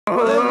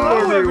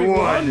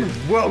everyone.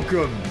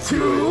 Welcome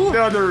to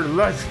another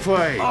Let's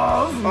Play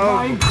of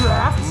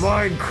Minecraft.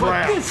 Minecraft.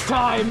 But this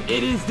time,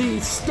 it is the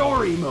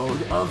story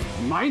mode of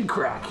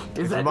Minecraft.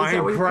 Is that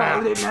what we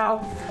call it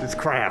now? It's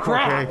crap,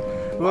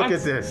 okay? Look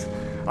at this.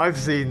 I've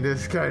seen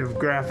this kind of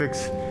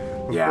graphics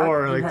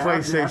before, like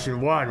PlayStation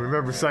 1.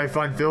 Remember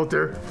Siphon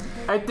Filter?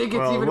 I think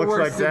it's even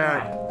worse than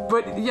that.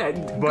 But yeah,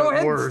 go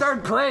ahead and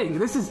start playing.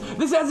 This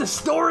has a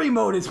story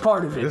mode as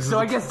part of it. So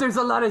I guess there's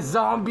a lot of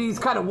zombies,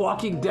 kind of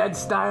Walking Dead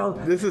style.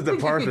 This is the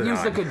part you can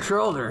use the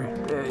controller,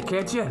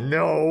 can't you?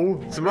 No,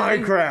 it's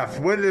Minecraft.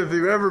 When have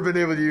you ever been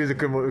able to use a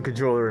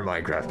controller in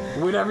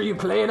Minecraft? Whenever you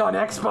play it on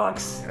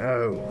Xbox.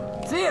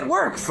 Oh. See, it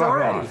works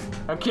already.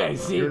 Okay,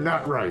 see. You're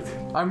not right.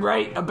 I'm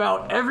right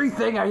about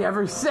everything I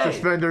ever say.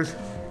 Suspenders,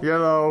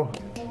 yellow.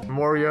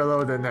 More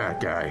yellow than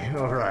that guy.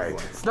 All right.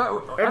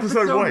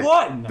 Episode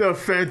 1. The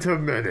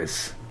Phantom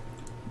Menace.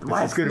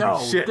 This is gonna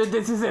be shit.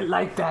 This isn't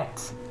like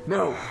that.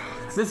 No.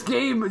 This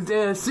game,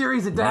 the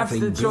series adapts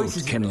to the choices.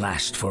 Nothing can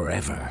last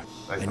forever,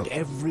 and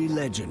every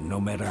legend, no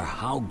matter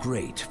how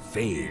great,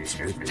 fades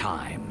with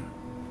time.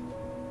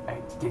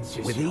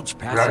 With each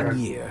passing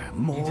year,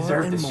 more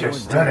and more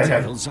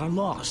details are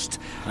lost,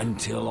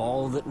 until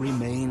all that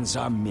remains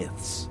are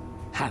myths,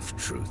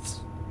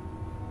 half-truths.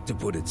 To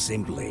put it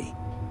simply,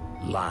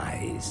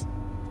 lies.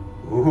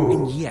 Ooh,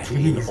 and yet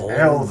in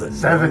all the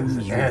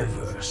known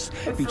universe,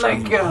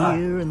 between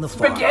here and the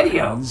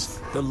SpaghettiOs.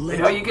 You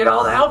know, you get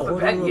all the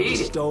alphabet and you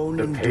eat it.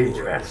 The Page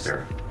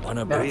Master.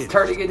 That's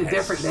turning into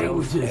different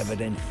languages.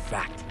 Evident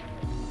fact.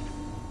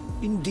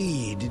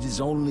 Indeed, it is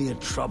only a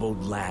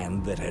troubled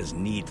land that has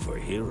need for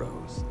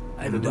heroes.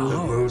 And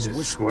ours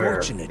was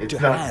fortunate to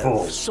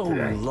have so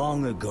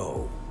long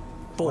ago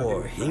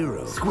 4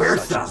 heroes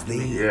such as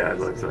these. Yeah, it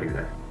looks like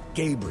that.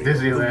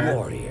 Gabriel, the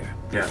warrior,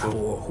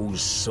 before whose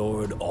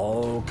sword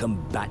all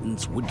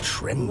combatants would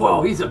tremble.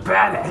 Whoa, he's a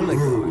badass.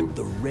 Elegant,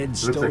 the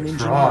redstone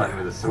engineer,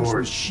 whose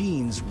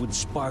machines would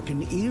spark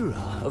an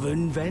era of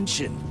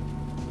invention.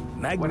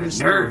 Magnus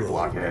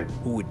Nero,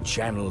 who would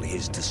channel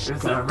his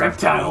destructive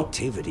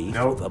creativity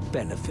for the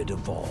benefit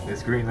of all.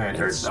 It's Green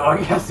Lantern. Oh,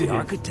 yes, it is.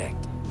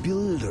 Architect,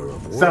 builder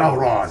of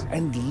Sauron,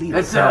 and leader.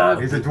 He's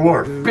a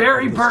dwarf.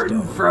 Barry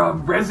Burton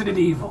from Resident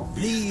Evil.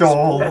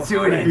 That's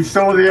who it is. He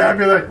stole the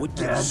amulet.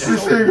 This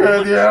thing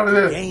had the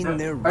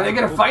amulet. Are they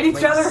gonna fight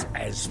each other?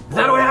 Is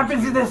that what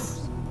happens in this?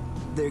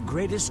 Their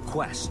greatest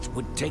quest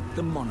would take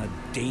them on a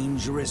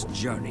dangerous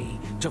journey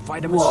to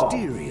fight a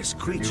mysterious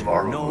creature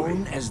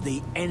known as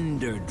the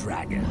Ender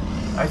Dragon.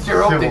 I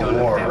sure hope they don't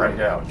war right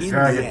now. In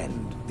the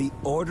end, the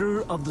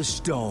Order of the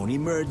Stone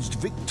emerged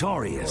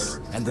victorious,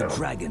 and the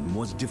dragon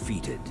was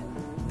defeated.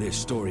 Their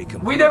story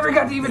we never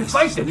got to even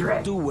fight the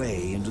dragon.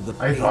 Away into the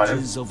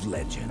pages of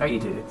legend. No, you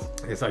did it.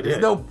 Yes, I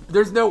did.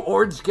 There's no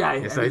orange guy.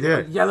 Yes, I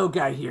did. Yellow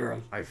guy here.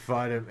 I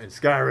fought him in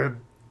Skyrim,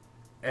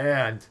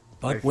 and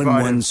but when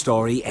one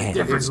story ends,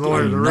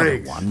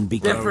 another one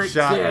becomes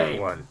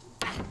one.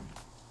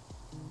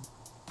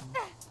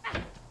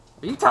 Are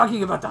you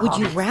talking about the Would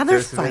you rather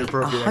fight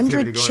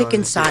 100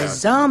 chicken-sized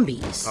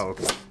zombies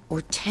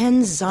or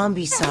 10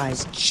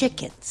 zombie-sized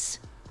chickens?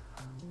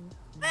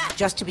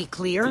 Just to be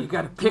clear,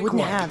 you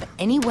wouldn't have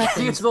any weapons.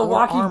 See, it's The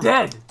Walking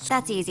Dead.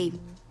 That's easy.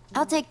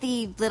 I'll take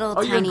the little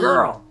tiny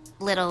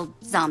little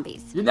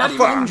zombies. You're not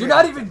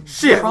even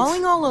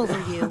crawling all over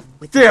you.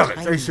 With Damn it!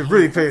 I should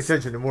really pay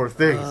attention to more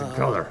things in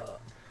color.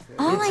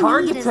 All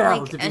I need is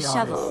like a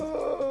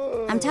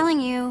shovel. I'm telling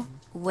you,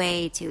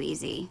 way too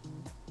easy.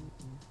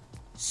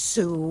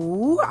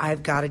 So,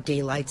 I've got a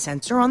daylight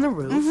sensor on the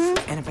roof,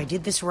 and if I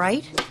did this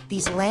right,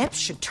 these lamps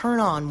should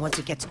turn on once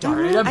it gets dark.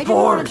 I'm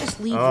bored. Just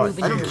leave I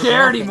don't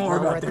care anymore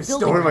about this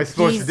story. What am I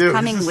supposed to do?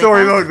 This is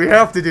story mode. We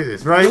have to do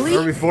this, right? Really?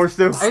 Are we forced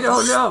to? I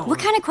don't know. What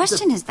kind of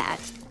question is that?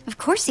 Of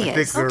course he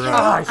is. Okay,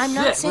 I'm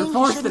not saying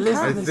you shouldn't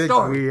come. I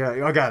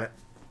think I got it.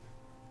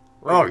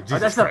 Oh, Jesus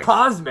that's Christ. A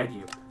pause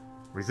menu.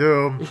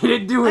 Resume. You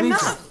didn't do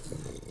anything.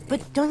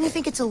 But don't you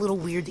think it's a little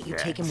weird that you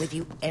take him with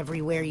you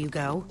everywhere you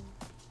go?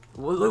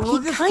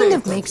 He kind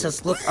of makes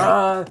us look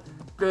like...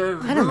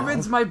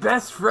 Ruben's my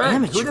best friend.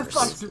 Amateurs. Who the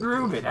fuck's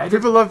Ruben?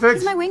 People love pigs.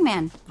 He's my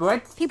wingman.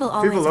 What? People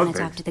always want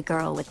to talk to the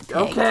girl with the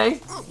pig. Okay.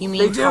 You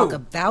mean talk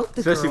about the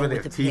Especially girl when they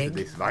with have the teeth pig? and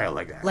they smile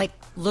like that. Like,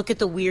 look at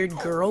the weird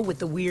girl with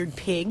the weird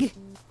pig?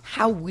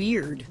 How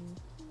weird.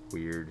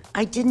 Weird.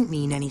 I didn't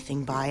mean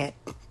anything by it.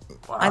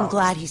 Wow. I'm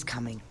glad he's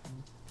coming.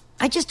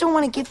 I just don't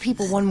want to give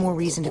people one more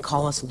reason to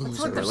call us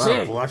losers. A lot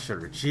of blush on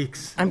her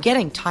cheeks. I'm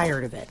getting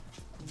tired of it.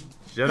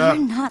 Shut up.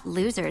 You're not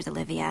losers,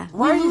 Olivia.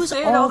 Why are you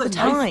saying all the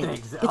time? Nice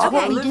things? It's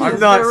what we do. I'm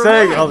not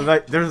saying all the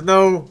nice. There's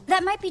no.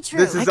 That might be true.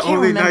 This is the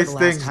only nice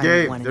things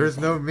game. There's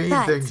no mean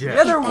things yet.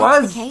 Yeah, there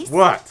was.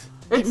 What?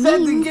 It said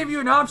to give you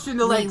an option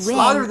to like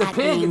slaughter the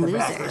pig in the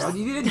background.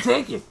 You didn't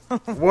take it.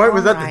 What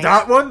was that? The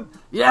dot one?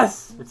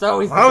 Yes, it's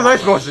always. How was I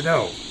supposed to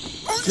know?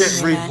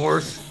 Can't read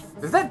Morse.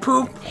 Is that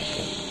poop?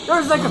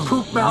 There's like a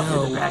poop mountain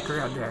in the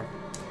background there.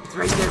 It's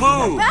right there.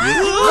 Poop!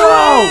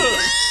 Oh!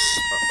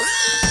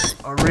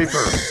 A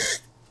reaper.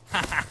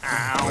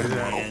 Ow,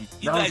 man.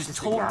 You guys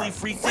totally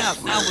freaked out.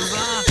 That was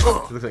awesome.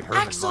 It looks like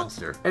Herman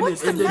Munster.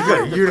 What's the He's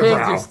got a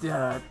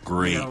unibrow.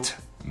 Great.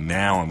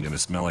 Now I'm gonna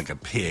smell like a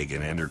pig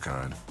in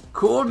Endercon.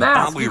 Cool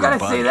mask. You gotta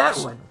say that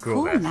one.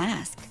 Cool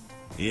mask.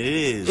 It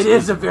is. It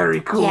is a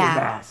very cool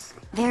mask.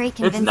 Very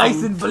convincing. It's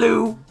nice and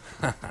blue.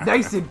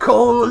 Nice and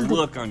cold.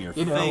 Look on your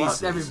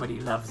face. Everybody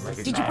loves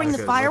it. Did you bring the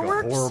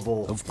fireworks?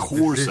 Of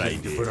course I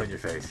did. Put on your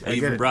face. I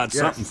even brought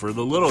something for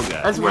the little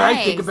guy. That's what I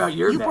think about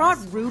your You mask.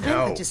 brought Reuben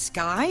a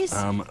disguise?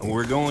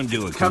 We're going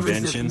to a Covers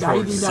convention.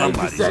 99%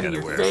 Somebody's of gotta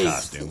your wear face. a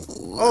costume.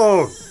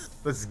 Oh,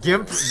 let's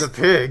gimp the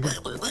pig.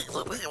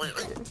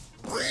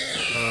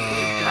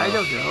 I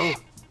don't know.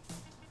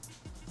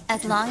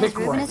 As long as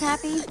Reuben is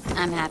happy,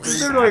 I'm happy.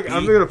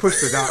 I'm gonna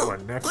push the dot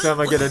one. Next time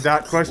I get a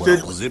dot question,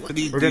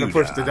 we're gonna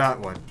push the dot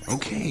one.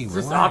 Okay, It's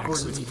relax. awkward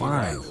It's when you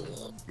fine.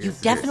 You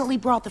definitely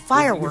brought the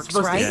fireworks,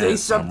 You're supposed right? to say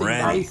Yes, I'm something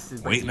ready. nice.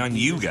 Waiting on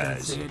you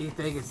guys. Say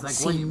anything. It's like,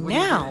 See,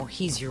 now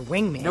he's your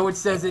wingman. no one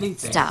says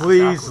anything. Stop.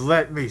 Please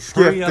let me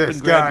skip Hurry up this,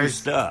 and grab your guys.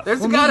 stuff. There's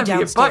We'll gotta meet be a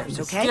downstairs, button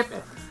to okay? skip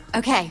it.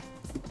 Okay.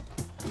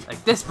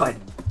 Like this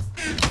button.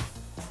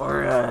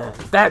 Or,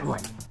 that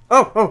one.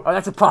 Oh, Oh,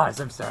 that's a pause.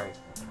 I'm sorry.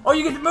 Oh,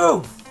 you get to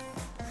move.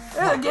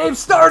 Yeah, the game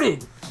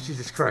started.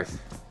 Jesus Christ.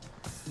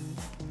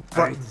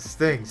 Buttons,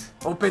 things.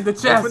 Open the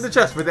chest. Open the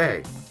chest with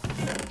A.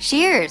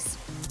 Shears.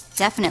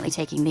 Definitely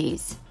taking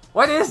these.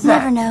 What is that?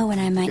 Never know when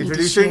I might need to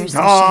Introducing shears.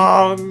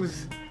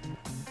 tongs.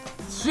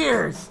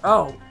 Cheers.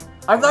 Oh,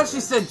 I thought she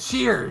said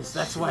cheers.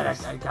 That's why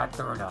I got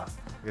thrown off.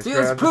 Yes, See,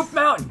 there's grab Poop this.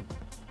 Mountain.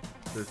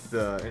 Let's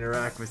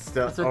interact with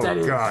stuff. That's what that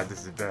is. God,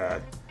 this is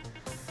bad.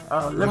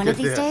 Oh, look One at of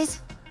these this.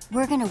 days,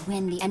 we're gonna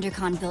win the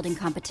Endercon building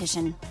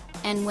competition.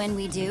 And when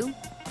we do,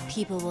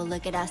 people will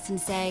look at us and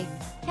say,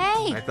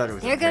 hey, I thought it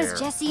was there a goes bear.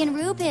 Jesse and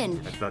Reuben,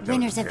 thought that was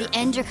winners a of the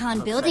bear.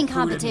 Endercon building like food in me.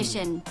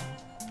 competition.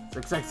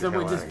 Looks like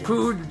someone hell just outta here.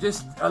 pooed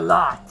just a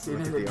lot. And Look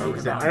at then the it takes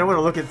overseas. out. I don't want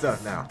to look at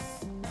stuff now.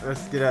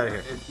 Let's get out of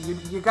here.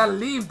 You gotta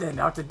leave then,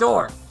 out the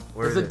door.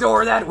 Where There's is a it?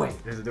 door that way.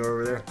 There's a door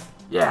over there.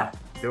 Yeah.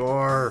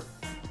 Door.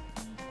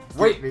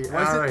 Wait, me was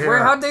outta it, here.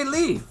 where'd they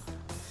leave?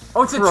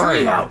 Oh, it's a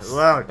Crying treehouse.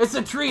 loud. It's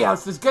a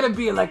treehouse. There's gonna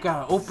be like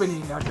a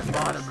opening at the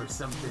bottom or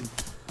something.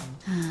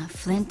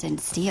 Flint and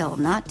steel,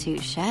 not too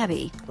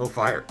shabby. Oh,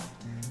 fire.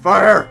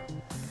 Fire!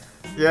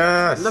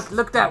 Yes!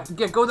 Look that.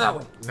 Yeah, go that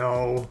way.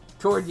 No.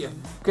 Toward you.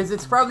 Because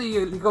it's probably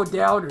you go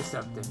down or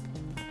something.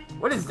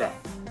 What is that?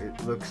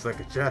 It looks like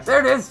a chest.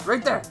 There it is,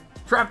 right there.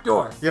 Trap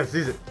door. Yes,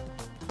 sees it.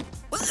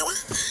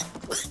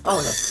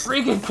 Oh, that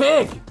freaking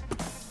pig!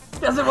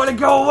 Doesn't want to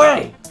go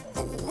away!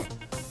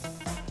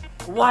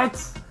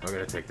 What? I'm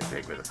gonna take the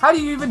pig with us. How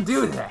do you even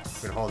do that?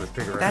 I'm gonna haul this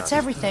pig around. That's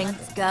everything.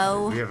 Let's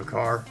go. We have a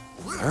car.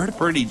 I heard a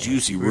pretty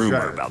juicy got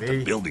rumor it? about Me?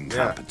 the building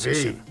Yeah,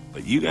 competition. me.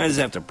 But you guys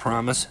have to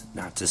promise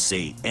not to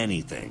say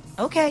anything.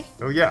 Okay.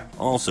 Oh, yeah.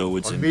 Also,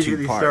 it's I'll in two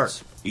immediately parts.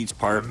 start. Each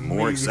part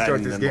more Immediately start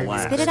exciting this than the game.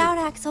 last. Spit it out,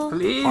 Axel.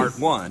 Please. Part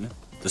 1,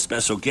 the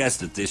special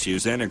guest at this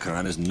year's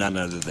Endercon is none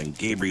other than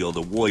Gabriel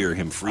the Warrior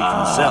him freak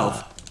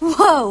himself.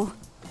 Whoa.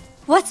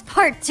 What's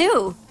part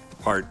 2?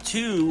 Part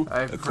 2,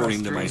 I'm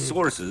according to my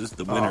frustrated. source,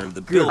 the winner of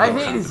the good. building I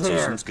hate his hair.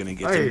 competition is going to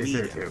get I to hate his meet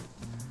hair, him. too.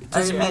 It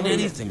doesn't mean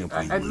anything if we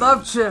I'd lose.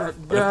 love to,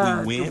 But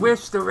if we to win,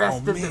 wish the rest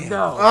of them man.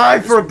 no. I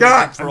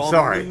forgot! For I'm all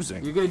sorry. the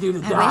losing. You're gonna do the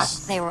I wish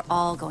dots, they were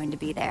all going to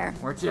be there.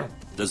 weren't you?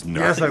 Does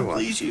Yes, I nothing was.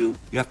 please you?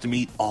 You have to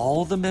meet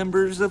all the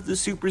members of the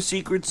super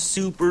secret,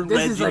 super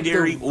This is like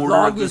legendary the Order of the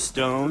longest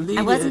Stone. lead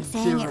I wasn't in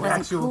saying to it an wasn't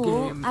actual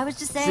cool. game I was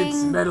just since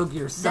saying Metal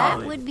Gear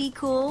Solid. that would be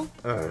cool.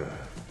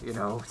 You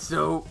know,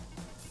 so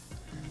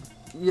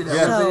you know,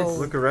 Yeah. but So, it's-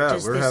 Look around,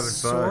 does we're this having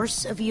fun.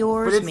 source of But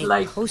yours it's make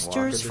like- posters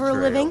Walking the for a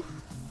trail. living?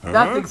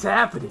 nothing's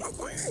happening.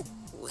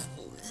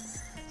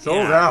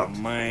 Sold Yeah, out.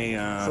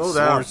 My Sold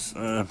out.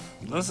 source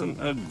doesn't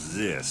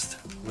exist.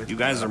 You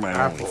guys are my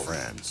apples. only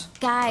friends.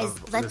 Guys,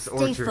 Of let's this stay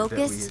orchard that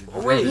focused.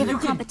 we Wait, We have you a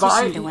can competition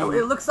buy. to win.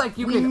 It looks like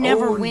you We can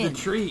never own win. the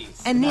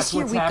trees. And this That's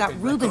year what's we've got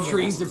happened. Reuben The with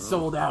trees us. have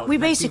sold out. We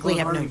Like, basically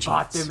people have no already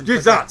bought chance. them and Jeez,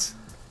 put them- dots!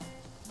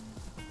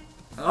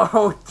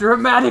 Oh,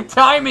 dramatic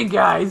timing,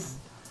 guys.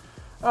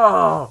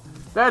 Oh,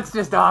 that's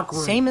just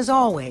awkward. Same as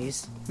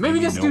always. Maybe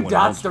You just know do one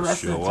dots else the will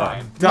rest of the show up.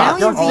 time. Dots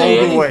Don't all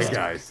say the way, anything.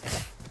 guys.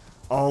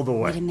 All the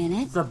Wait a way.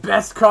 minute. It's the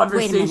best Wait a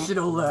minute.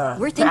 conversational.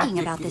 We're thinking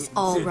tactic about this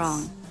all since,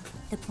 wrong.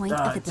 The point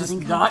of the just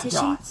building not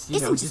competition dots, you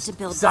know, isn't just to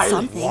build silent.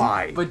 something.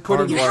 Why? But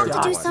putting You it have to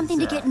do dots something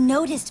to is, get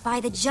noticed by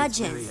the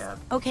judges. really,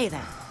 Okay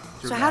then.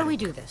 So how do we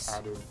do this?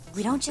 added.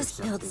 We don't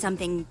just build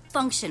something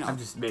functional. I'm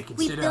just making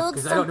We shit up build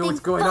because I don't know something what's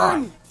going fun.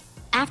 on.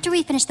 After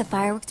we finish the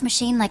fireworks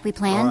machine like we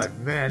planned,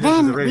 Oh, man, this is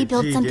then a rated we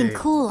build G something game.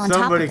 cool on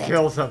Somebody top of it.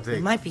 kill You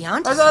something. might be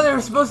onto I thought they something.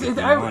 were supposed to. If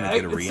you wanna get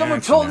a Someone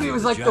reaction told me out it of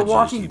was the like the judges,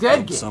 Walking you Dead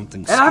build game,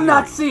 something and I'm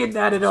not scary. seeing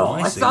that at So all.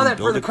 I I say saw we that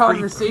for build the a creeper.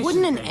 conversation.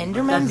 Wouldn't an thing.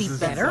 Enderman be That's-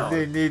 better?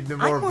 They need the I'm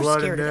more more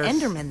blood scared in of this.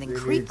 Endermen than They need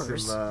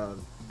creepers.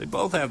 some, They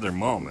both have their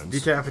moments.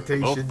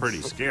 Decapitations. Both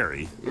pretty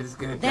scary. You're just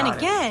gonna Then dot it.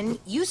 again,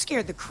 you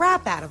scared the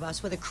crap out of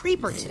us with a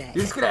creeper today.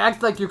 You're just gonna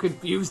act like you're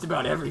confused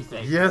about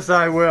everything. yes,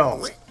 I will.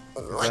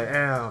 Yes, I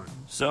am.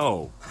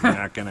 So, you're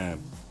not gonna,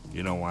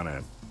 you don't want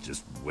to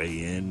just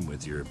weigh in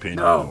with your opinion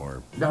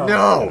or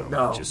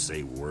No. just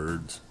say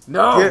words?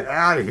 No. Get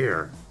out of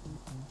here.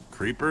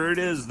 Creeper it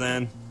is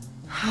then.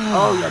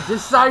 Oh yeah,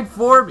 decide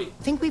for me.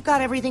 Think we've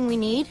got everything we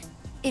need?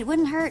 It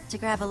wouldn't hurt to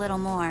grab a little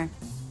more.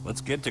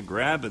 Let's get to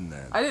grabbing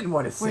then. I didn't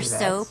want to say We're that.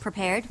 so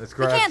prepared. Let's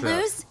We grab can't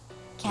stuff. lose.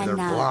 Their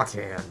block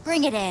hands.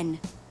 Bring it in.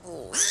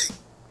 Well,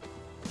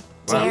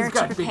 Dare he's to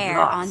got big prepare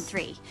blocks. on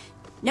 3.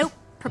 Nope.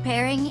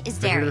 Preparing is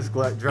daring.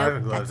 Fingerless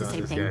driving Nope, gloves that's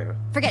the on same this thing. guy.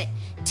 Forget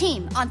it.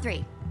 Team on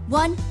 3.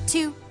 1,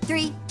 2,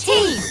 3.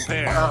 Team.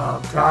 Prepare.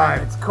 Oh god, Time.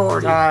 it's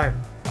corny.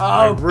 Time. Oh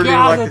I really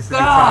god, like it's this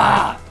new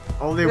time.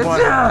 Only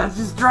one. It's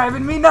just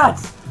driving me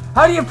nuts.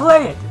 How do you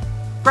play it?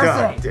 Press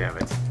God A. damn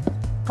it.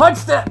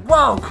 Punch that.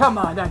 Whoa, come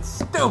on, that's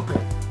stupid.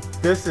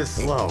 This is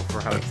slow for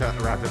how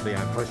rapidly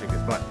I'm pushing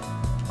this button.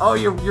 Oh,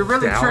 you're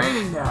really Down.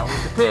 training now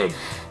with the pig.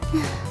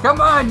 Come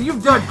on,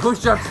 you've done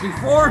push-ups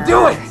before.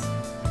 Do it.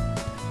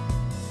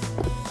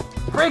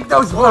 Break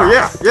those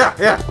blocks. Oh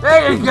yeah.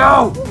 There you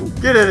go.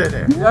 Get it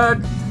in there.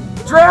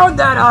 Drown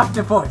that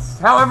octopus.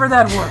 However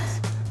that works.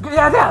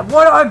 Yeah, that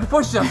one-armed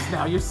push-ups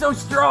now. You're so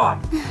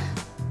strong.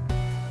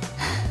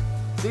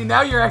 See,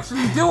 now you're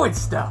actually doing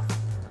stuff.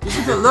 You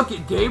need to look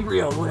at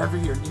Gabriel whenever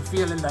you're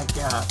feeling like,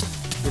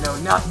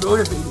 not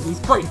motivated. He's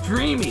quite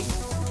dreamy.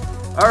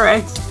 All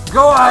right,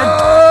 go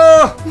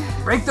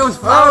on. Break those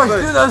flowers.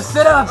 Open. Do those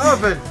sit-ups.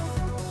 Open.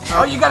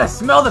 Oh, you gotta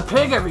smell the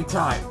pig every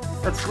time.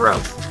 That's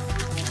gross.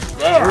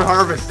 There. We're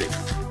harvesting.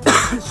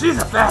 She's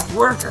a fast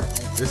worker.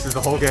 This is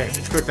the whole game.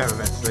 It's quick time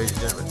events, ladies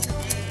and gentlemen.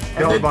 And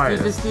Don't then buy you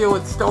it. just deal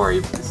with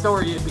the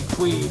story in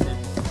between.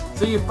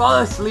 So you fall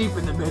asleep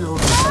in the middle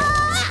of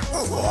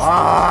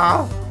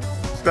Ah!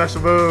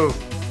 Special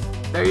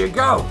move. There you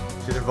go.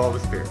 Should involve a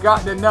spear.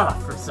 Gotten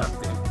enough or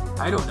something.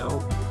 I don't know.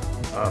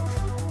 Up.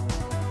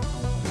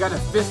 You got a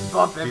fist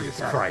bump every Jesus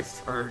time.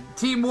 Christ. Or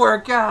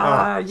teamwork.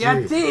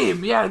 geez.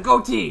 Team. Yeah,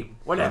 go team.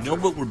 Whatever. You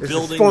know what we're This is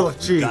building? full of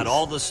We've cheese. got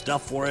all the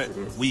stuff for it.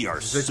 We are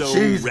It's a so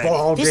cheese ready.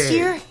 ball This game.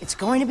 year, it's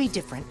going to be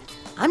different.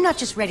 I'm not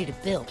just ready to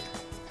build.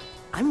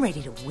 I'm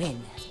ready to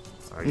win.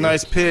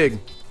 Nice pig,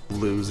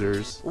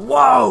 losers.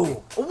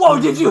 Whoa! Whoa,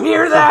 did you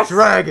hear that?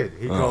 Dragon.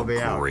 He Oh, called me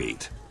out.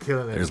 great.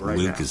 Killing it There's right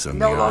Lucas now. and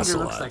No the longer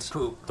looks Ocelots. like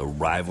poop. The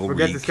rivalry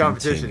Forget this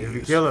competition. continues. If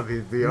you kill him,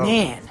 he'd be over.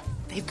 Man,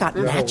 they've got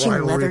There's a matching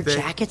rivalry leather thing.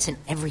 jackets and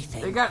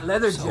everything. They got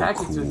leather So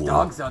jackets with cool.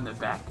 dogs on the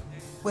back.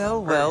 Well,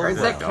 Or is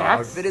that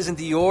cats? That isn't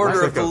the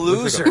order of the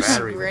looks like a losers.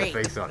 battery with a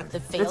face on it. The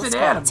It's fail an squad's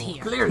animal,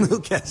 here. clearly.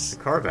 Lucas,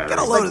 Car battery. get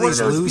a Like load one of of these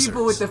those losers.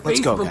 people with the Let's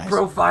go, Facebook guys.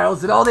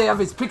 profiles and all they have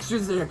is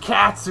pictures of their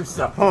cats or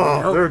something. Oh,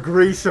 you know? they're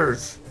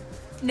greasers.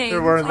 Name.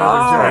 They're wearing leather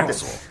Oh.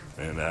 jackets.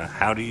 And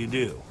how do you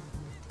do?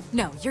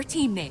 No, your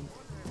team name.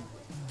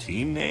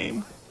 Team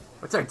name?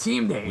 What's our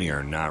team name? We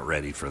are not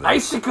ready for this.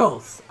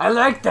 Icicles. I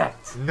like that.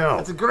 No.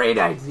 That's a great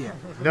idea.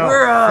 No.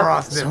 We're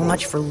Frost So nipples.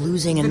 much for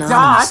losing the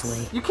anonymously.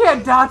 dots. You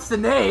can't dots the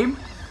name.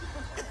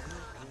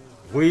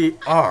 We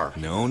are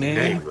No name?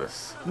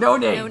 nameless. No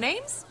name. No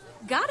names?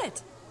 Got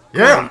it.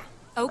 Yeah.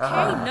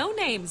 Okay, no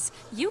names.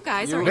 You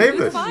guys are You, in group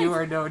nameless. 5. you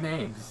are no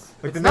names.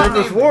 Like the It's not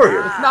nameless nameless. warrior.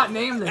 It's not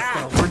nameless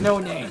though. We're no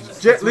names.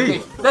 Jet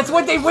Li. That's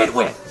what they went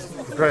with.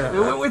 Right. They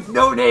went with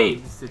no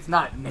names. It's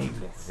not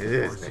nameless. It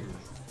is nameless.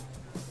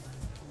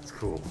 It's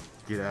cool.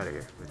 Get out of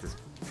here with this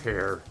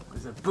pair.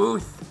 There's a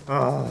booth.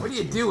 Oh, What do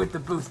you do with the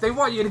booth? They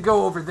want you to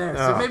go over there,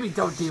 so Oh, maybe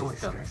don't deal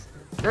with them.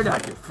 They're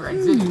not your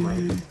friends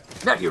anyway.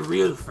 Not your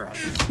real friends.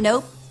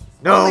 Nope.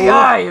 Only no.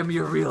 I am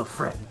your real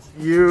friend.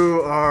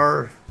 You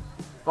are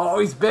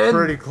Always been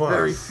Pretty close.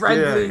 very Get outta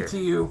friendly here. to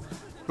you.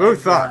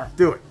 Booth thought.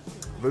 Do it.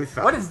 Booth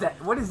thought. What is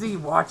that? What is he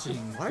watching?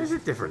 Why is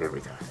it different every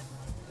time?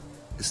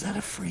 Is that a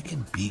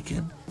freaking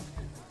beacon?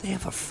 They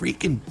have a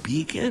freaking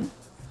beacon?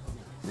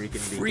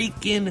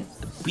 Freaking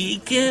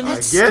beacon? I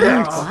That's get so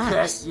it. Okay,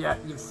 class. yeah,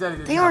 you said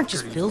it. They enough aren't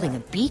just already. building a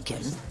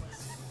beacon.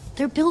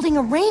 They're building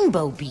a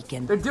rainbow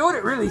beacon. They're doing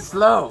it really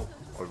slow.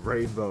 A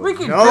rainbow. We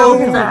can no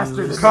build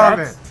faster than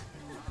comment.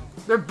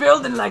 that. They're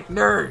building like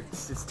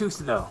nerds. It's too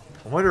slow.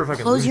 I wonder if I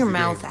can Close lose your the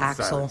game mouth, with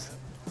Axel. silence.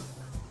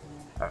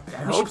 I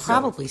We hope should so.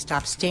 probably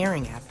stop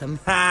staring at them.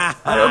 I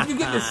hope you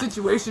get in a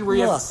situation where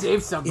you have Look, to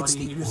save somebody It's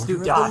and you the just order do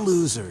of dots. the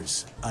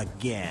losers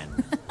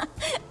again.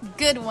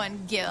 Good one,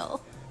 Gil.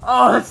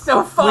 Oh, that's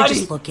so funny.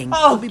 just looking. Oh,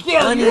 There'll be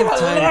Gil, plenty you're of time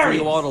for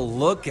hilarious. you all to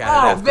look at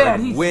Oh, it after man,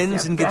 it he's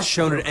wins the and gets best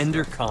shown at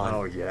jokester. EnderCon.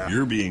 Oh yeah.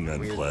 You're being We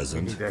need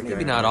unpleasant. that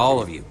Maybe guy. not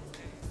all of you.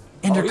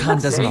 he EnderCon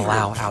looks doesn't angry.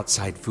 allow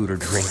outside food or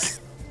drink.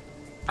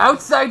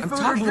 Outside I'm food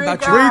talking or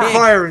drink? about your Ah, Breathe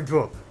fire into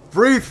him.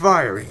 Breathe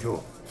fire into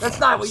him. That's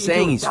not I'm what you saying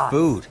do with he's dots.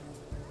 food.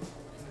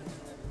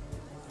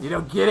 You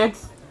don't get it?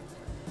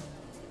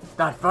 It's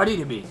not funny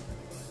to me.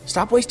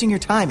 Stop wasting your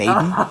time,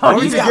 Aiden. Oh,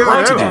 you you didn't didn't give him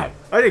like ammo. that.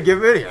 I didn't give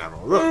him any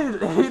ammo.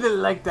 Look. He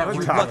didn't like that. I'm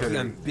word. talking lucky to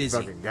I'm the busy.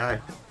 fucking guy.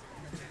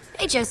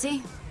 Hey,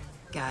 Josie.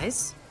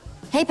 Guys,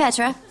 Hey,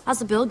 Petra. how's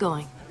the build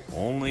going?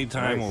 Only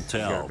time will Nice.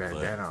 tell, Got a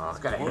but bandana on.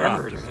 Got a we're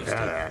hamburger. optimistic.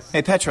 Badass.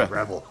 Hey, Petra.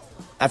 Rebel.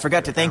 I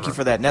forgot to thank you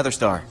for that nether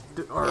star.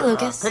 Or, Hey,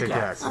 Lucas. pickaxe.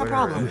 Pickaxe, Not a whatever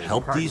problem. it is.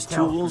 Help Hard to these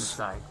tell from the tools?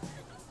 side.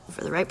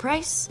 For the right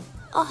price,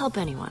 I'll help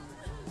anyone.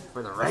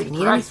 For the If right you need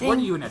price? anything, What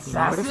are you, an you know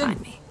where to assassin?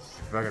 find me.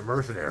 fucking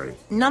mercenary.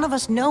 None of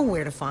us know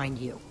where to find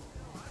you.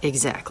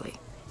 Exactly.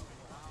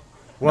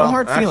 Well, no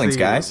hard feelings, actually,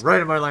 guys.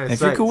 Right in my line of if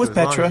sight. you're cool with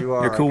so as long Petra, as you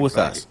are, you're cool I with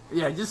can us.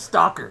 Yeah, just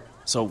stalk her.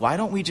 So why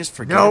don't we just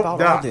forget No,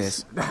 about all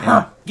this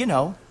and, you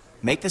know,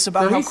 make this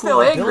about So how he's cool still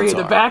our angry builds in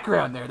the are.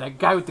 background there. That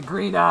guy with the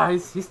green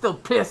eyes. He's still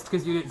pissed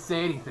because you didn't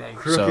say anything.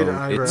 Crooked So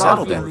eyebrows. it's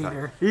settled Mafia then.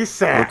 leader. He's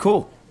sad. We're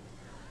cool.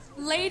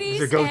 Ladies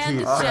The goatee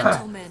and is-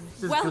 gentlemen,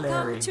 Just welcome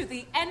glaring. to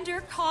the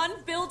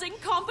EnderCon building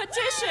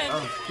competition.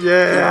 The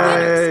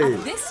Yay! winners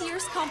of this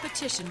year's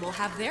competition will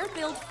have their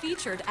build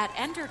feared at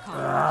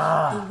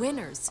EnderCon. The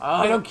winners.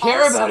 I don't will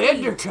care also about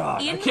meet EnderCon.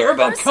 I in care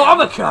about person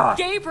Comic-Con.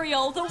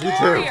 Gabriel the too.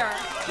 Warrior.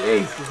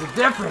 Jeez, there's a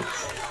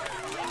difference.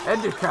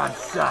 EnderCon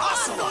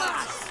sucks.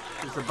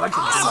 There's a bunch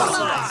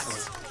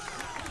of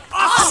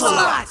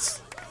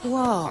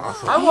Whoa.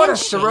 I want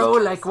to throw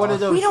like one of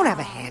those We don't have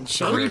a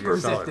handshake.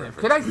 creepers at them.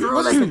 Can I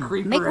throw like a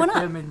creeper Make one at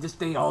up. them and just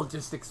they all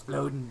just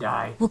explode and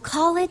die? We'll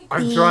call it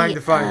I'm the, trying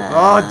to find.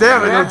 Oh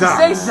damn I it! have No to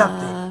say die.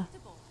 something.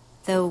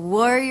 the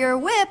Warrior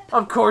Whip.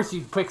 Of course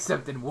you pick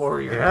something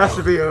warrior. It has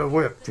to be a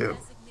whip too,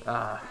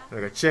 like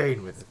a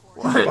chain with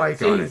a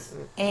spike on it. Jeez.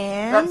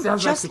 And That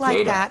sounds just like like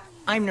potato. that,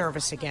 I'm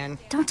nervous again.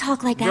 Don't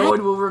talk like that. No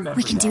one will remember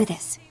We can that. do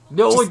this.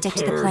 No Just one stick to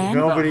the cares. plan.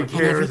 Nobody and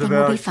cares everything will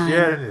be about fine.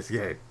 shit in this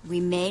game. We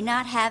may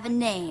not have a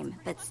name,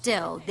 but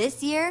still,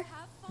 this year,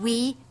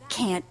 we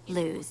can't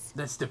lose.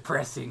 That's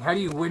depressing. How do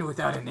you win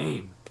without a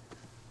name?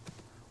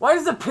 Why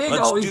does the pig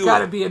Let's always do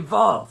gotta it. be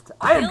involved?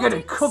 I am gonna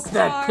Building cook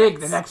that pig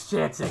the starts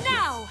next chance I get.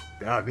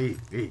 Now.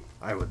 Me.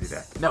 I will do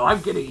that. No,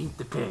 I'm gonna eat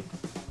the pig.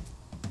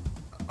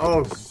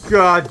 Oh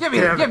God! Give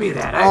damn me it.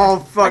 that. Oh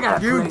I fuck!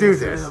 gotta You play do a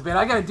this. little bit.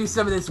 I gotta do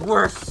some of this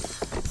work.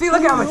 See,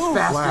 look how much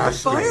faster. Flash.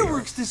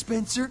 Fireworks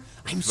dispenser.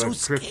 I'm so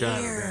But quick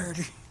time.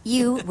 scared.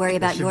 You worry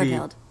about should your be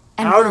build,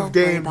 and Out we'll of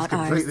worry games about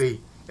ours.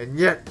 completely, and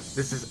yet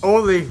this is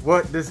only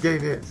what this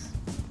game is.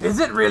 Is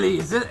it really?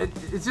 Is it?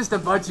 It's just a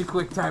bunch of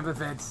quick time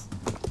events.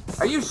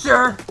 Are you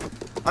sure?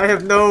 I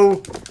have no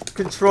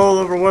control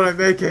over what I'm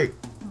making.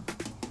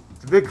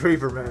 It's a big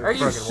creeper, man. Are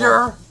you Fucking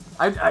sure?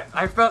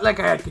 I felt like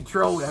I had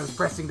control when I was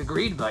pressing the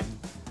green button.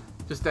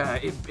 Just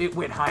it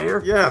went higher.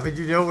 Yeah, but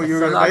you know what you were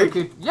So gonna now make? I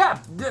could- yeah.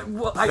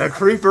 Well, The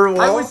creeper wall.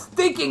 I was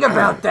thinking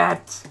about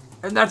that,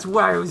 and that's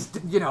why I was,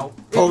 you know.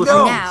 Pull it the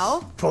knows.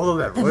 Now, Pull the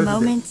lever. the What is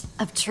moment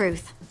of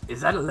truth.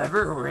 Is that a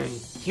lever or a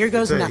Here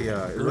goes it? nothing.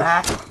 It looks-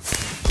 black?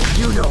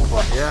 You know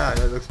what? yeah,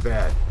 that looks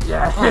bad.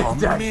 Yeah. Oh it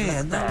does man,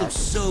 look that bad. looks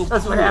so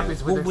That's cool. what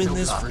happens when We'll they're win so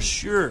this cocky. for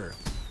sure.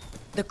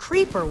 The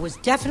creeper was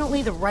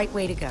definitely the right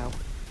way to go.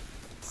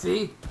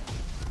 See?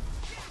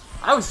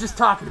 I was just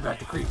talking about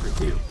the creeper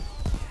too.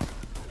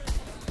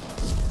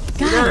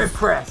 See, they're Guys,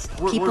 impressed.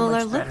 We're people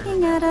much are better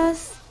looking than at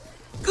us.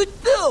 Good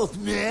build,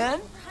 man.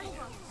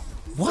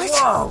 What?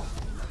 that. Whoa!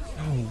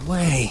 No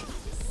way.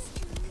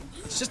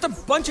 It's just a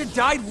bunch of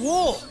dyed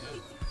wool.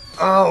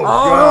 Oh, Oh,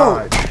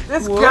 God.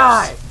 this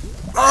guy!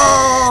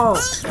 Oh!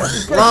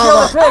 He's gonna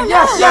kill the pig!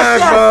 Yes, yes,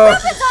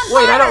 yes! Reuben's on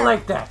Wait, I fire! don't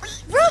like that.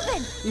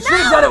 Reuben! You should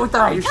have done it with You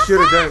ice. should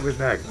have done it with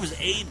Maggie. It was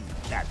Aiden,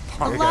 that The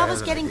punk.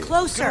 lava's getting Gonna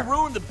closer.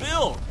 ruin the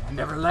build. I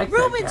never liked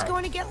Reuben's that guy.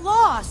 going to get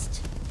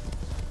lost.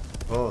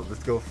 Oh,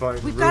 let's go find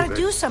We've Ruben. got to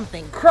do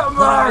something. Come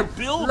But our on!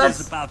 build Let's,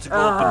 is about to go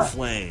up in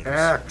flames.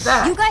 X.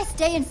 that. You guys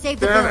stay and save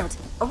the Damn build. it.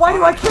 Why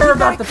do I care You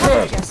about got the it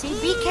covered, pig? Jesse.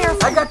 Be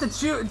careful. I got to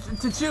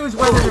choose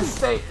whether to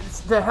stay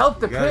to help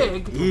the You gotta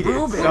pig, eat it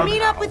Reuben. somehow.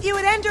 Meet up with you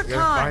at You gotta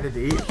find EnderCon. it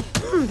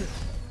to eat.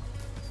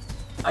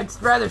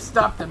 I'd rather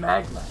stop the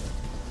magma.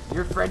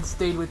 Your friend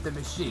stayed with the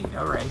machine,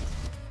 alright.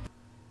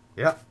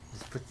 Yep.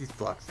 Just put these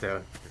blocks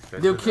down.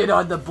 New kid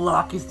on the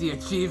block is the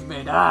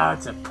achievement. Ah,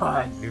 it's a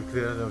pun.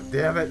 Nuclear. No,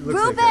 damn it. Looks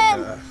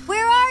Reuben! like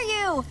Where are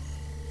you?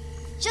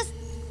 Just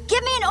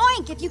give me an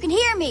oink if you can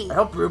hear me. I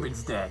hope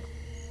Reuben's dead.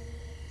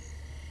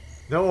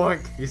 no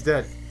oink. He's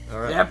dead. All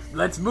right. Yep,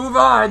 let's move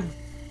on.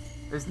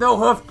 There's no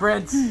hoof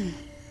prints.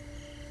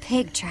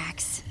 Pig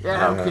tracks.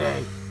 Yeah,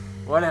 okay.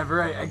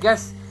 Whatever. I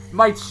guess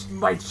my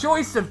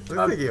choice of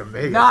Looks like a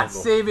mega not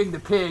symbol. saving the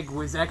pig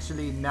was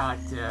actually not.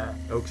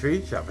 Oak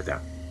tree. Chop it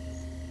down.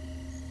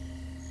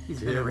 He's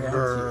been around here.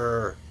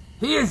 Timber.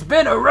 He has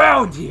been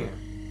around here.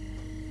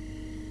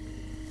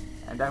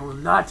 And I will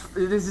not.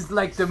 This is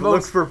like the Looks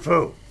most for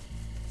poo.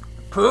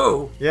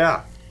 poo.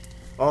 Yeah.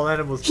 All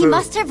animals He poo.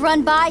 must have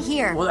run by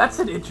here. Well, that's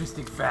an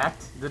interesting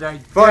fact that I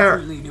Fire.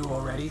 definitely knew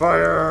already.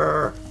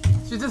 Fire.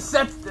 She just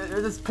sets.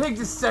 This pig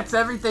just sets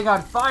everything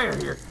on fire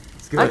here.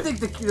 It's good. I think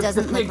the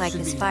Doesn't the look pig like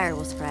should this be. fire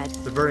will spread.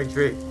 It's a burning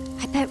tree.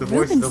 I bet The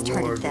voice Reuben's of the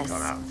started Lord will this.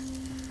 come out.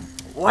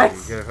 What?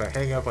 You gotta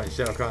hang up on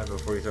Shao Kahn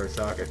before he starts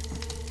talking.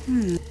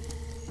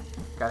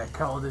 Gotta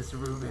call this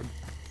Reuben.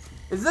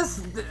 Is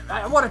this?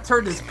 I want to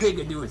turn this pig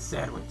into a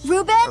sandwich. A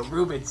Reuben?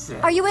 Reuben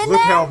sandwich. Are you in Look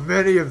there? how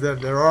many of them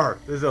there are.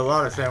 There's a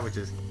lot of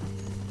sandwiches.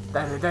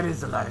 That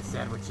is a lot of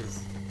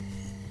sandwiches.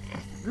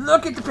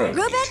 Look at the pig.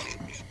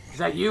 Reuben? Is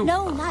that you?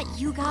 No, not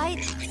you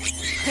guys.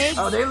 Pigs.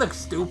 Oh, they look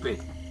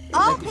stupid.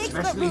 All Like, pigs but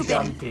especially Reuben.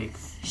 dumb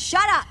pigs.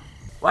 Shut up.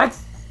 What?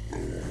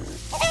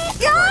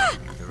 Ah!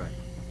 You're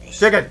right.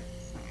 Chicken.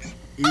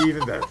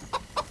 Even better.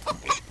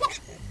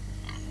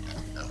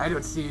 I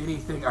don't see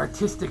anything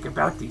artistic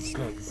about these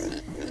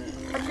pigs.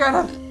 I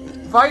gotta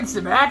find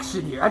some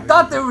action here. I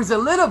thought there was a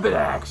little bit of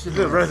action.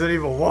 This is Resident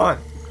Evil 1.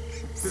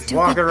 Just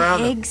walking around.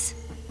 Pigs.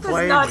 It's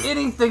not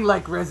anything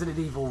like Resident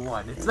Evil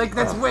 1. It's like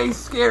that's way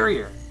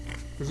scarier.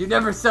 Because you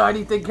never saw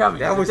anything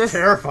coming. That was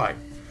terrifying.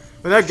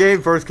 When that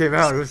game first came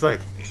out, it was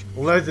like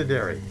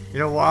legendary. You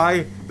know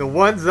why? The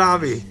one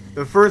zombie,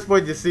 the first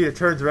one you see, it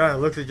turns around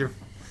and looks at you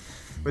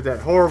with that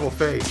horrible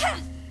face.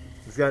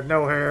 He's got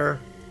no hair.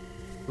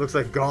 Looks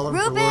like Gollum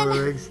from Lord of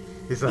the Rings.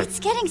 He's like, it's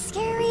getting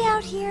scary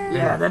out here.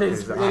 Yeah, that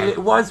is. It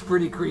was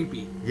pretty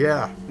creepy.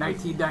 Yeah.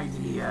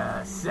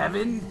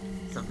 1997,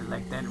 something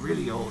like that.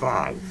 Really old.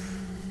 5.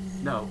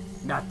 No,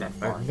 not that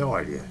far. I have no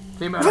idea.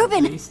 Came out on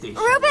PlayStation.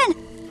 Ruben!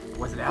 It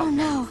wasn't out in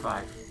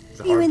 95.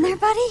 You in there,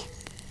 buddy?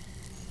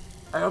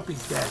 I hope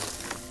he's dead.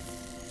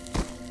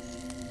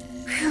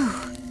 Phew.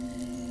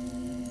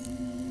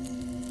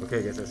 Okay,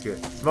 I guess that's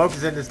good. Smoke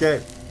is in this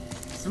game.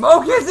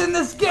 Smoke is in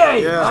this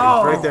game! Yeah,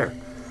 oh. he's right there.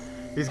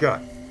 He's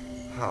gone.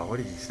 Oh, what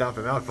did you stomp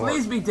him out for?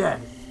 Please be dead.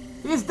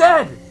 He's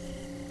dead!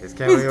 He's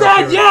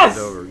dead, yes!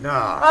 Over.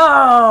 Nah.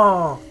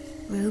 Oh!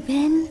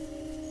 Ruben?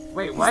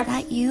 Wait, what? Is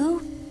that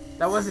you?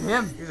 That wasn't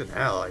him. He's an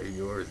ally of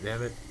yours,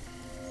 damn it.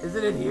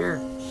 Isn't it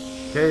here?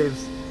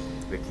 Caves.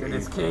 The cave. In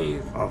this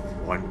cave of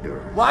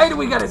wonder. Why do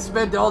we gotta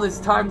spend all this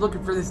time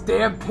looking for this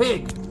damn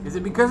pig? Is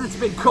it because it's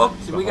been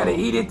cooked and we gotta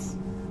eat it?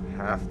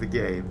 Half the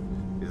game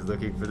is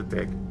looking for the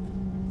pig.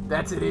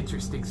 That's an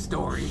interesting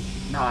story.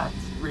 Not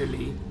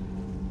really.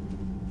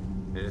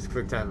 And it's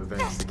quick time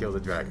events to kill the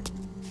dragon.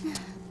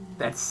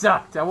 That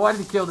sucked. I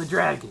wanted to kill the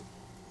dragon.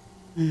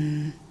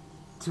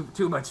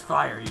 Too much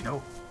fire, you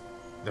know?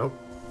 Nope.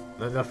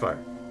 Not enough fire.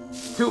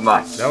 Too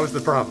much. That was the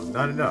problem.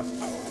 Not enough.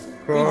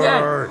 He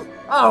dead.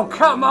 Oh,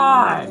 come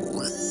on!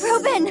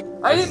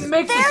 Ruben! I didn't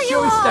make the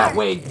choice that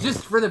way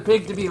just for the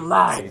pig to be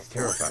alive. He's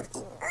terrified.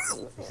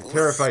 He's a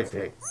terrified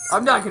pig.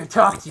 I'm not gonna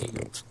talk to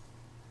you.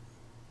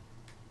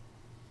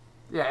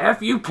 Yeah,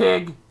 F you,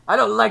 pig. I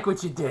don't like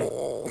what you did.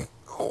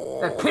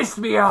 That pissed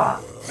me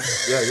off.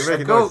 Yeah, you're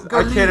making noise.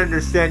 I can't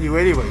understand you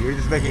anyway. You're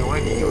just making a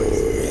wanky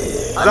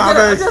noise.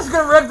 I'm just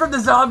gonna run from the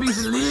zombies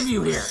and leave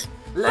you here.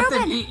 Let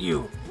them eat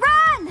you.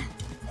 Run!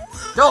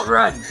 Don't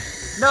run.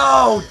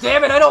 No,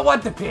 damn it, I don't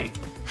want the pig.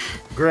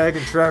 Greg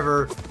and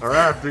Trevor are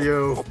after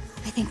you.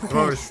 I think we're Come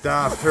over, good.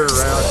 stop, turn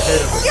around,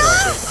 hit him or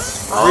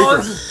something.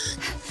 Oh,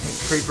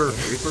 Creeper.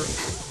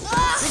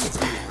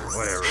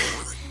 Whatever.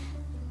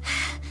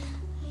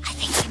 I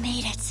think we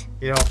made it.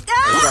 You know,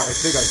 I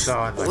think I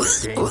saw in like a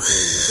game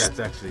that that's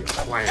actually a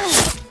plant.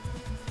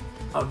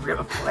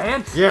 A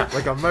plant? Yeah,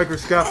 like a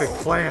microscopic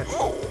plant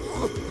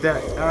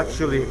that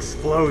actually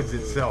explodes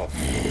itself.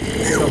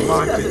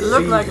 Does it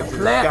look like a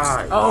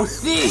plant? Oh,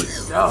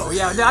 seeds. Oh,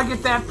 yeah, now I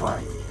get that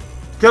part.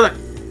 Kill it!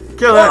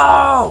 Kill it!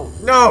 No!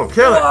 No,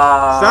 kill it!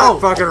 Stop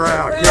fucking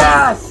around!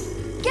 Yes!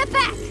 Get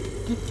back!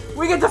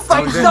 We get to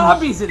fight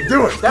zombies in it.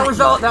 Do it! That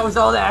was all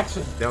the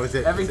action. That was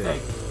it.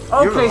 Everything.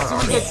 Okay, so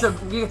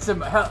we get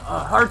some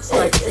hearts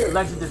like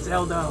Legend of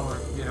Zelda or,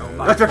 you know,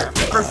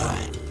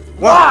 Minecraft.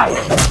 Why?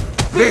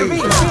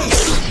 Me!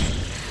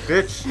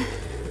 Bitch.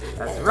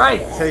 That's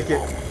right. Take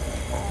it.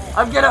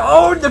 I'm gonna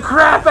own the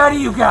crap out of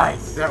you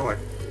guys. That one.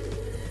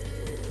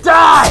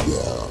 Die!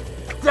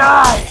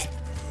 Die!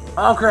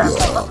 Oh crap.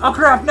 Oh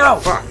crap, no!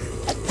 Fuck.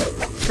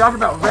 Talk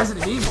about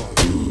Resident Evil.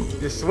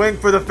 Just swing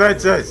for the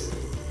fences.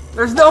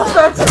 There's no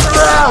fences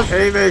around!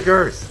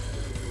 Haymakers.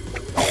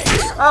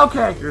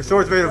 Okay. Your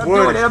sword's made of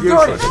wood. I'm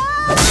doing it.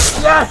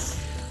 Yes!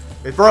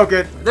 It broke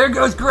it. There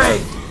goes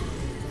Greg.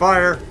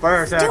 Fire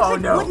attack. Oh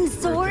no. Wooden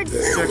swords?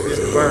 We're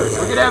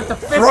gonna have to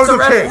fist the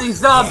rest of these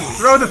zombies.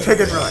 Throw the pig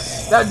and run.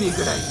 That'd be a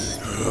good idea.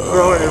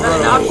 Throw it and Is that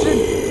run. an option?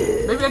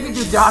 Maybe I can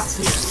do dots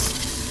here.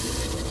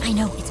 I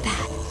know, it's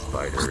bad.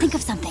 Spiders. I'll think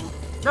of something.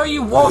 No,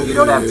 you won't. You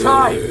don't have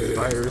time.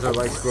 Spiders are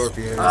like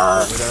scorpions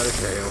without a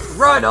tail.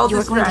 Run, I'll You're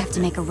distract going to have to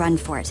make a run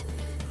for it.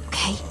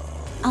 Okay?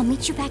 I'll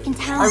meet you back in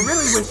town. I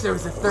really wish there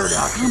was a third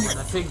option where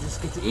the pig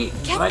just gets eaten.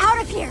 Get but out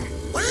of here!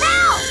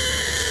 Now!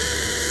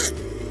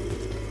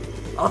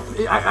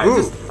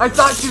 I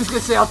thought she was gonna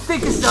say, I'll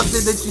think of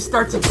something, then she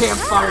starts a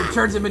campfire and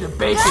turns him into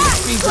bacon and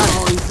feeds on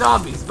all these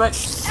zombies, but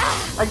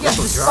I guess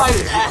the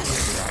spiders.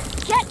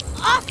 Get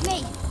off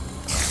me!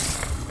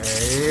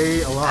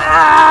 Hey, alive.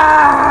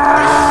 Ah!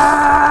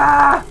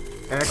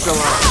 Excellent.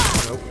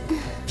 Nope.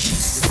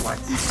 What?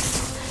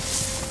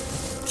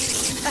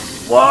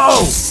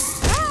 Whoa!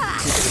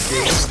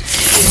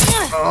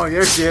 Oh,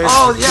 here she is.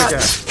 Oh,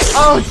 yeah.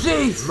 Oh,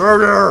 jeez.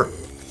 Murder.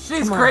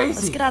 She's crazy.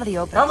 Let's get out of the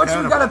open. How much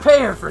we gotta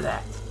pay her for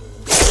that?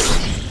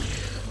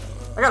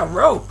 I got a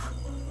rope.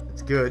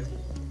 It's good.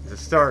 It's a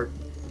start.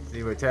 So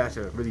you attach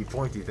a really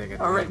pointy thing.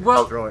 All right,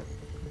 well, throw it.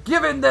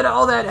 Given that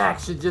all that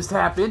action just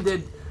happened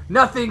and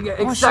nothing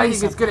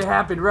exciting is going to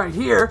happen right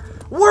here,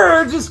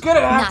 we're just gonna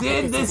have to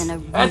end this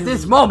at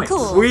this moment.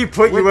 Cool. We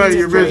put you out of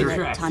your misery.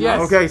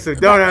 Yes. Okay, so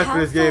don't ask for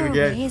this game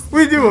again.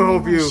 We do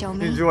hope you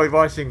enjoyed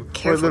watching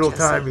what little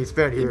time we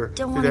spent here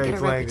today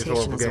playing this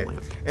horrible game.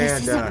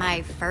 This isn't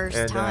my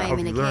first time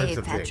in a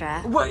cave,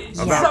 Petra.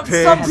 About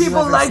pigs, some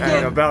people like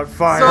it. About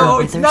fire. So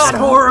it's not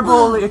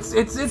horrible. It's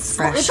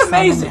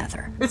amazing.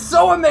 It's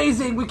so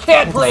amazing. We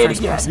can't play it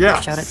again. Yeah.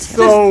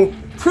 So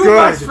too good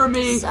much for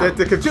me. that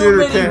the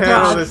computer can't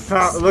handle this.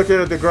 Looking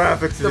at the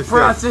graphics, the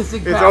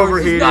processing it's power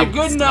overheating. It's not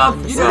good enough.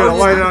 We're gonna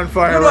light it on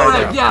fire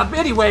right now. Yeah.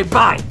 Anyway,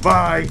 bye.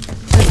 Bye.